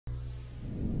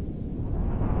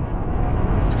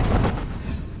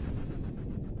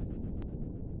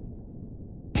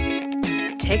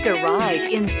Take a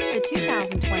ride in the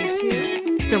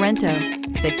 2022 Sorento.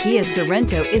 The Kia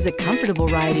Sorento is a comfortable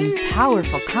riding,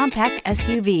 powerful compact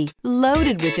SUV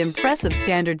loaded with impressive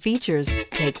standard features.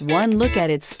 Take one look at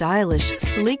its stylish,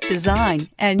 sleek design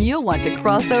and you'll want to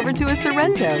cross over to a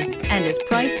Sorento, and is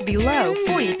priced below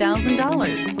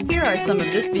 $40,000. Here are some of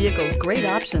this vehicle's great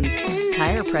options: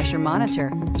 tire pressure monitor,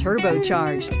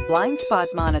 turbocharged, blind spot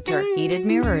monitor, heated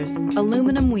mirrors,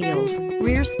 aluminum wheels,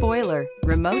 rear spoiler,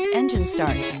 remote engine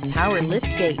start, power lift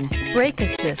gate, brake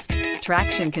assist,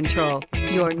 traction control.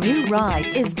 Your new ride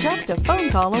is just a phone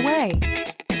call away.